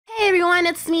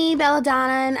everyone, it's me,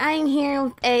 Belladonna, and I'm here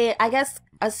with I guess,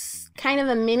 kind of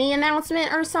a mini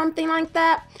announcement or something like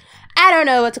that. I don't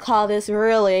know what to call this,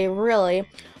 really,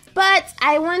 but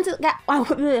I wanted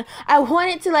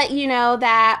to let you know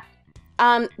that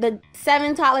the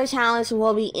 7 toddler challenge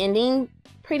will be ending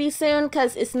pretty soon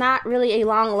because it's not really a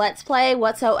long let's play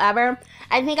whatsoever.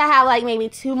 I think I have like maybe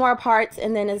 2 more parts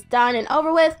and then it's done and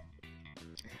over with.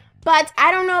 But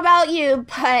I don't know about you,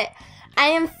 but I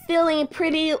am feeling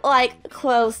pretty like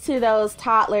close to those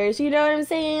toddlers, you know what I'm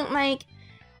saying? Like,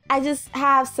 I just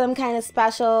have some kind of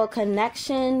special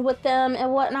connection with them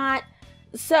and whatnot.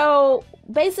 So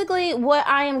basically what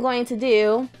I am going to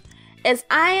do is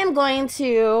I am going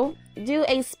to do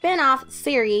a spin-off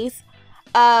series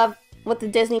with the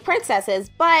Disney princesses,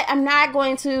 but I'm not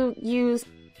going to use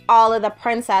all of the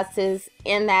princesses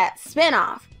in that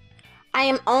spin-off. I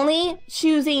am only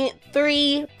choosing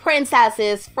 3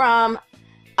 princesses from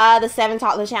the 7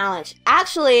 toddler challenge.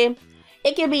 Actually,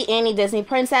 it could be any Disney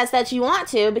princess that you want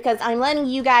to, because I'm letting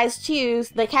you guys choose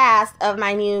the cast of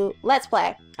my new Let's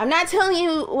Play. I'm not telling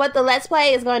you what the Let's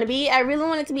Play is going to be. I really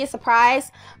want it to be a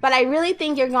surprise, but I really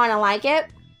think you're going to like it.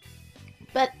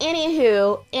 But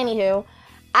anywho,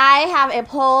 I have a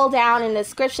poll down in the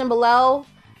description below,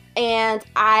 and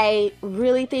I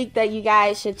really think that you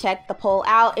guys should check the poll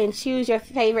out and choose your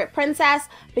favorite princess,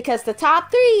 because the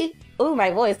top 3, ooh, my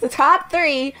voice, the top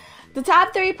 3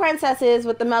 princesses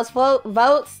with the most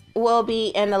votes will be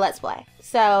in the Let's Play.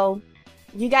 So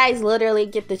you guys literally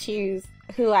get to choose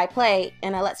who I play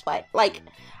in a Let's Play. Like,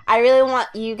 I really want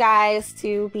you guys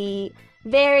to be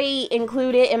very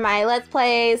included in my Let's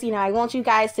Plays. You know, I want you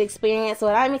guys to experience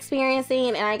what I'm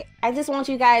experiencing, and I just want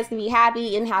you guys to be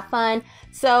happy and have fun.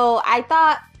 So I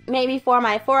thought maybe for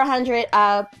my 400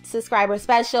 subscriber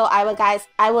special, I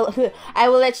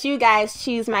will let you guys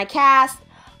choose my cast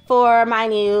for my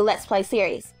new Let's Play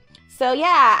series. So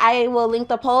yeah, I will link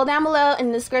the poll down below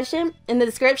in the description,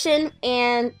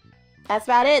 and that's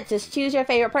about it. Just choose your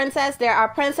favorite princess. There are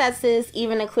princesses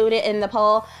even included in the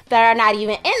poll that are not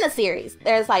even in the series.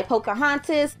 There's like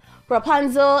Pocahontas,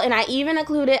 Rapunzel, and I even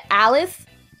included Alice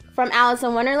from Alice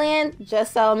in Wonderland,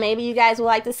 just so maybe you guys would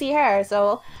like to see her.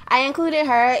 So I included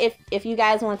her if you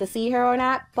guys want to see her or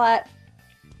not, but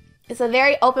it's a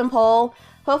very open poll.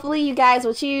 Hopefully you guys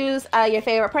will choose your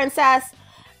favorite princess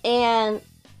and,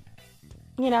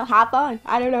 you know, have fun.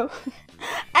 I don't know.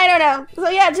 I don't know.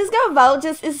 So yeah, just go vote.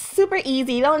 It's super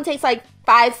easy. It only takes like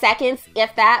 5 seconds,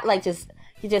 if that. Like,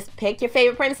 you just pick your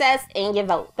favorite princess and you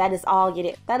vote. That is all you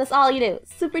do. That is all you do.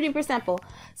 Super duper simple.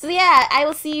 So yeah, I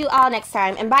will see you all next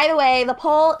time. And by the way, the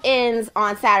poll ends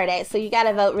on Saturday, so you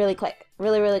gotta vote really quick.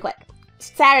 Really quick.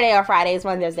 Saturday or Friday is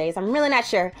one of those days. I'm really not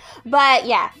sure. But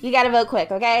yeah, you gotta vote quick,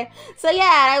 okay? So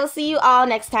yeah, I will see you all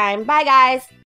next time. Bye, guys.